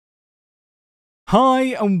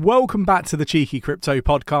Hi and welcome back to the Cheeky Crypto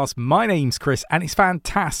Podcast. My name's Chris and it's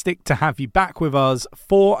fantastic to have you back with us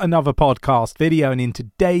for another podcast video. And in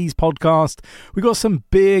today's podcast, we've got some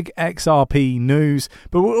big XRP news,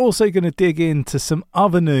 but we're also going to dig into some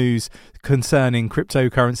other news concerning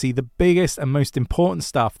cryptocurrency, the biggest and most important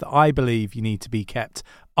stuff that I believe you need to be kept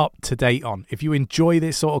up to date on. If you enjoy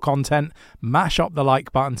this sort of content, mash up the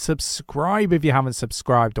like button, subscribe if you haven't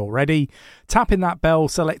subscribed already, tapping that bell,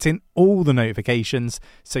 selecting all the notifications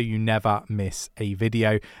so you never miss a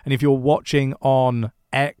video. And if you're watching on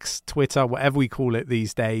X, Twitter, whatever we call it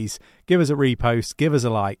these days, give us a repost, give us a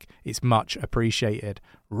like. It's much appreciated.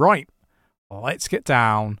 Right, let's get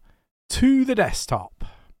down to the desktop.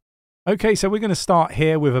 Okay, so we're going to start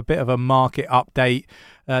here with a bit of a market update.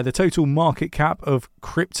 The total market cap of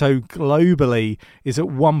crypto globally is at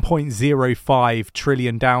 1.05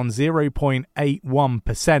 trillion, down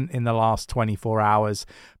 0.81% in the last 24 hours.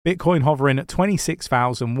 Bitcoin hovering at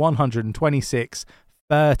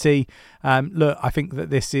 26,126.30. Look, I think that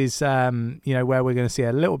this is, where we're going to see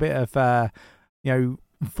a little bit of,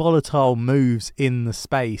 volatile moves in the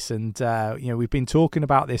space. And, we've been talking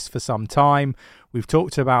about this for some time. We've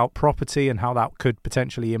talked about property and how that could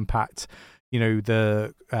potentially impact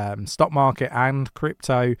the stock market and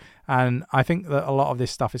crypto. And I think that a lot of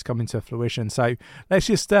this stuff is coming to fruition. So let's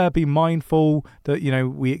just be mindful that,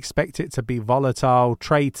 we expect it to be volatile.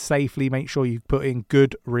 Trade safely. Make sure you put in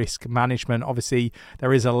good risk management. Obviously,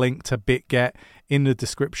 there is a link to BitGet in the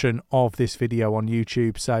description of this video on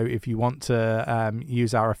YouTube. So if you want to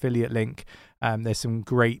use our affiliate link, there's some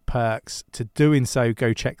great perks to doing so.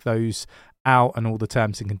 Go check those out and all the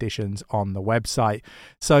terms and conditions on the website.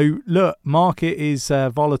 So look, market is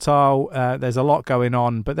volatile. There's a lot going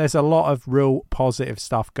on, but there's a lot of real positive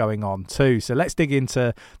stuff going on too. So let's dig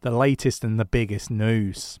into the latest and the biggest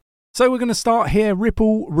news. So we're going to start here.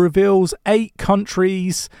 Ripple reveals 8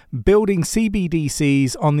 countries building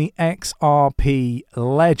CBDCs on the XRP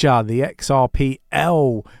ledger, the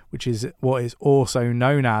XRPL, which is what is also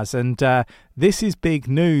known as. And this is big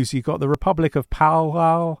news. You've got the Republic of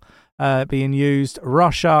Palau being used,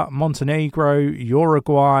 Russia, Montenegro,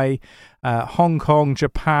 Uruguay, Hong Kong,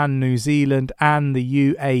 Japan, New Zealand, and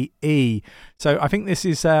the UAE. So I think this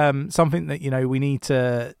is something that we need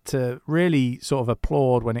to really sort of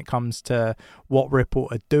applaud when it comes to what Ripple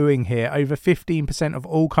are doing here. Over 15% of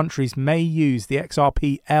all countries may use the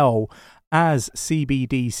XRPL as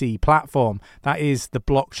CBDC platform. That is the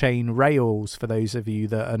blockchain rails, for those of you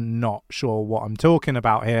that are not sure what I'm talking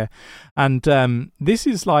about here. And this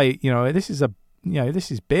is this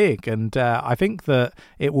is big, and I think that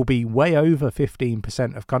it will be way over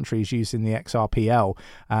 15% of countries using the XRPL,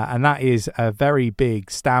 and that is a very big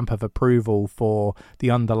stamp of approval for the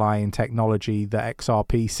underlying technology that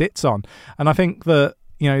XRP sits on. And I think that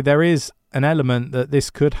there is an element that this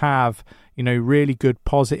could have really good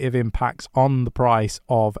positive impacts on the price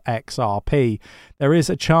of XRP. There is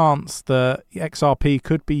a chance that XRP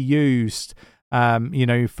could be used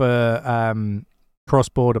for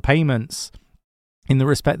cross-border payments, in the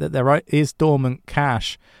respect that there is dormant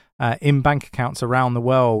cash in bank accounts around the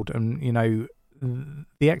world. And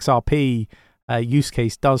the XRP use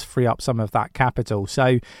case does free up some of that capital.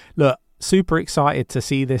 So look, super excited to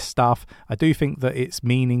see this stuff. I do think that it's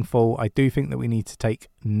meaningful. I do think that we need to take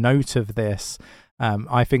note of this.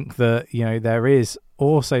 I think that there is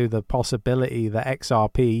also the possibility that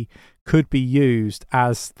XRP could be used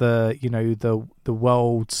as the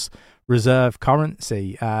world's reserve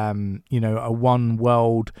currency, a one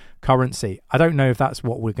world currency. I don't know if that's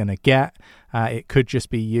what we're going to get. It could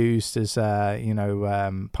just be used as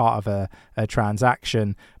part of a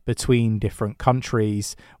transaction between different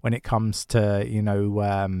countries when it comes to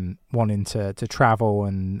wanting to travel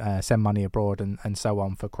and send money abroad and so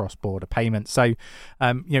on for cross-border payments. So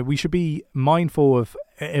we should be mindful of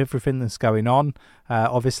everything that's going on.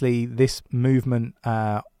 Obviously this movement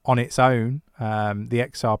on its own, the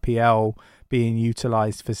XRPL being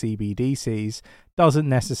utilized for CBDCs, doesn't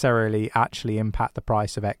necessarily actually impact the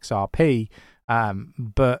price of XRP,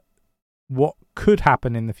 but what could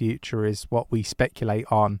happen in the future is what we speculate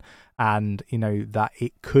on, and that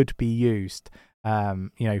it could be used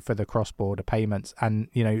for the cross-border payments. And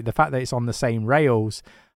the fact that it's on the same rails,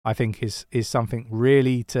 I think is something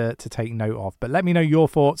really to take note of. But let me know your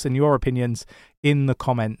thoughts and your opinions in the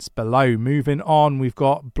comments below. Moving on, we've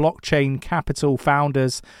got Blockchain Capital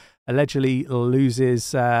founders allegedly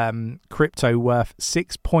loses crypto worth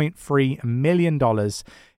 $6.3 million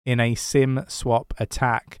in a SIM swap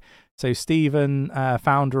attack. So Stephen,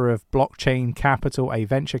 founder of Blockchain Capital, a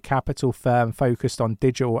venture capital firm focused on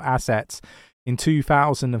digital assets, in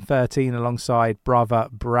 2013 alongside brother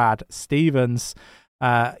Brad Stevens,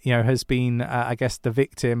 has been, I guess, the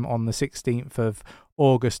victim on the 16th of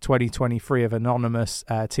August 2023 of anonymous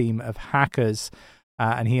team of hackers,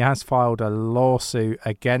 and he has filed a lawsuit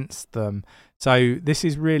against them. So this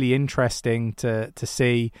is really interesting to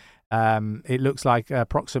see. It looks like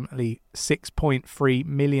approximately $6.3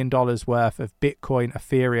 million worth of Bitcoin,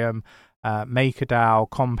 Ethereum, MakerDAO,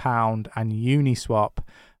 Compound, and Uniswap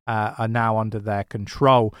are now under their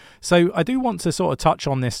control. So I do want to sort of touch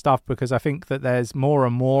on this stuff because I think that there's more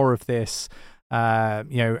and more of this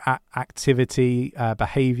activity,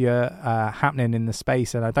 behavior happening in the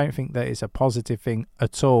space, and I don't think that is a positive thing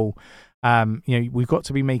at all. We've got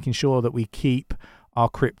to be making sure that we keep our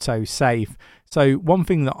crypto safe. So one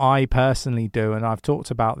thing that I personally do, and I've talked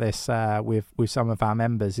about this with some of our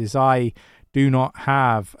members, is I do not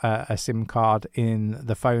have a SIM card in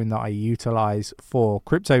the phone that I utilize for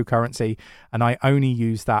cryptocurrency, and I only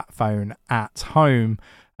use that phone at home.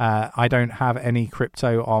 I don't have any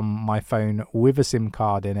crypto on my phone with a SIM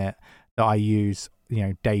card in it that I use,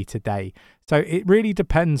 day to day. So it really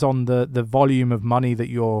depends on the volume of money that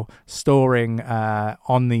you're storing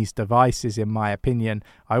on these devices, in my opinion.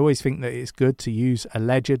 I always think that it's good to use a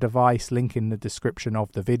Ledger device, link in the description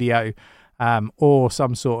of the video, or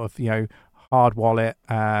some sort of, hard wallet,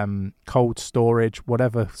 cold storage,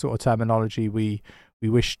 whatever sort of terminology we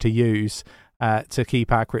wish to use to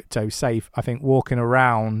keep our crypto safe. I think walking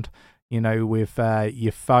around, with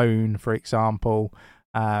your phone, for example,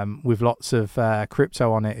 with lots of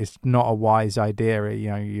crypto on it is not a wise idea.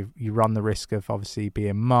 You run the risk of obviously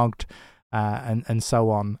being mugged and so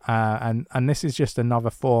on. And this is just another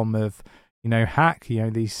form of, hack.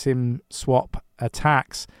 These SIM swap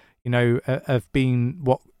attacks, have been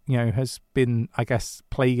what, has been, I guess,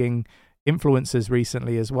 plaguing influencers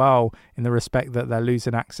recently as well, in the respect that they're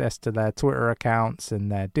losing access to their Twitter accounts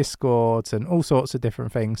and their Discords and all sorts of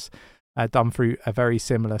different things, done through a very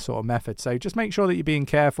similar sort of method. So just make sure that you're being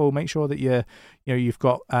careful. Make sure that you've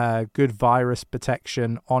got good virus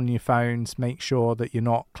protection on your phones. Make sure that you're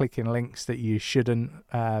not clicking links that you shouldn't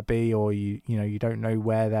be, or you don't know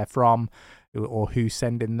where they're from or who's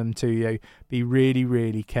sending them to you. Be really,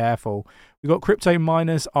 really careful. We've got crypto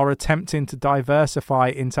miners are attempting to diversify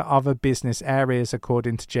into other business areas,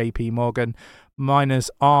 according to JP Morgan.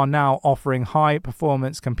 Miners are now offering high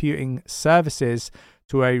performance computing services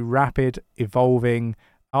to a rapid evolving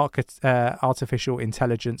artificial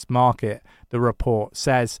intelligence market, the report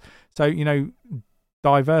says. So,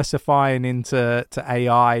 diversifying into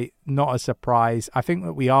AI, not a surprise. I think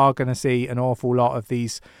that we are going to see an awful lot of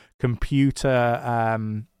these computer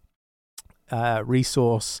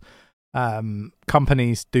resource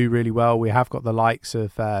companies do really well. We have got the likes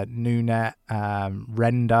of Nunet,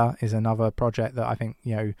 Render is another project that I think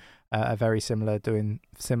are very similar, doing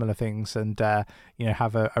similar things, and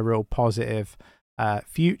have a real positive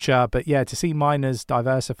future. But to see miners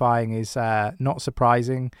diversifying is not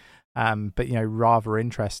surprising, but rather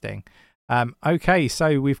interesting. Okay,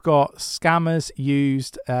 so we've got scammers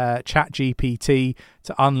used ChatGPT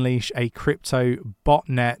to unleash a crypto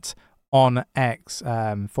botnet on X,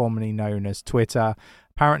 formerly known as Twitter.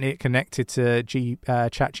 Apparently it connected to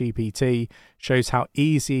ChatGPT, shows how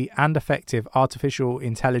easy and effective artificial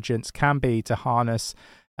intelligence can be to harness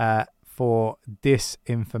for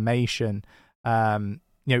disinformation. I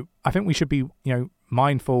think we should be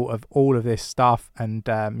mindful of all of this stuff, and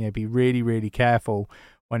be really, really careful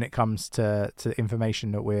when it comes to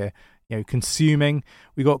information that we're consuming.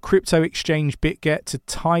 We got crypto exchange BitGet to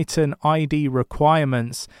tighten ID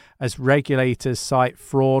requirements as regulators cite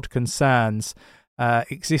fraud concerns.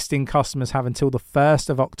 Existing customers have until the 1st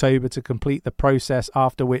of October to complete the process,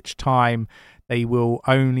 after which time they will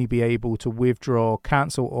only be able to withdraw,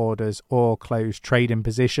 cancel orders, or close trading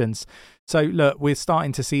positions. So look, we're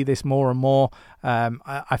starting to see this more and more.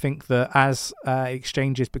 I think that as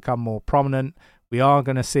exchanges become more prominent, we are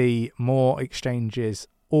going to see more exchanges,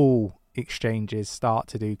 all exchanges, start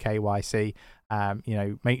to do KYC.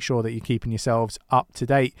 Make sure that you're keeping yourselves up to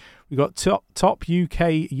date. We've got top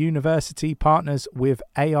UK university partners with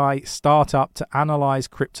AI startup to analyze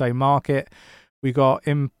crypto market. We got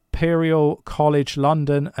Imperial College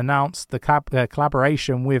London announced the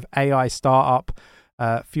collaboration with AI startup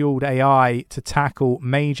Fueled AI to tackle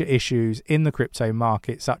major issues in the crypto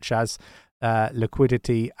market, such as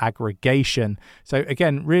liquidity aggregation. So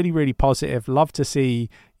again, really, really positive. Love to see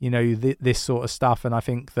this sort of stuff, and I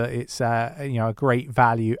think that it's a great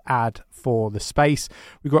value add for the space.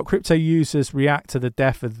 We've got crypto users react to the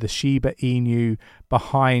death of the Shiba Inu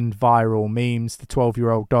behind viral memes. The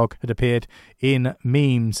 12-year-old dog had appeared in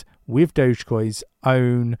memes with Dogecoin's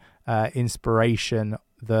own inspiration,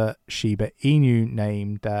 the Shiba Inu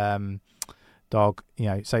named dog.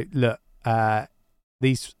 So look,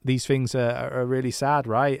 these things are really sad,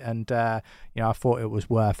 right? And I thought it was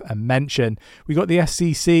worth a mention. We got the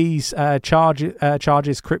SEC's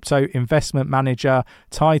charges crypto investment manager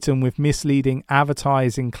Titan with misleading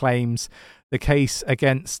advertising claims. The case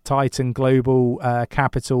against Titan Global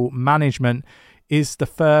Capital Management is the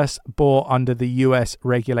first brought under the US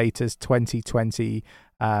regulators 2020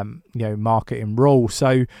 marketing rule.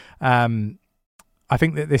 So I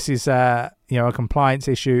think that this is a compliance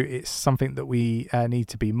issue. It's something that we need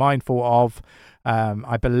to be mindful of.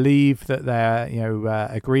 I believe that they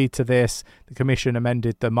agreed to this. The commission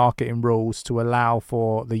amended the marketing rules to allow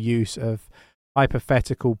for the use of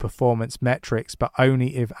hypothetical performance metrics, but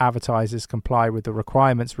only if advertisers comply with the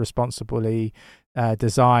requirements responsibly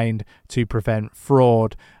designed to prevent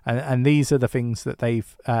fraud. And these are the things that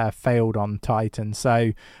they've failed on Titan.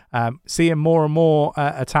 So seeing more and more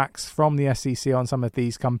attacks from the SEC on some of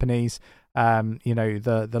these companies,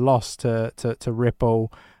 the loss to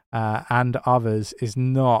Ripple and others is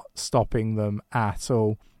not stopping them at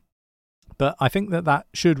all. But I think that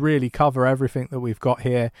should really cover everything that we've got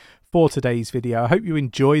here for today's video. I hope you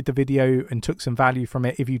enjoyed the video and took some value from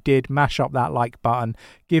it. If you did, mash up that like button,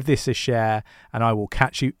 give this a share, and I will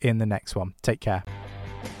catch you in the next one. Take care.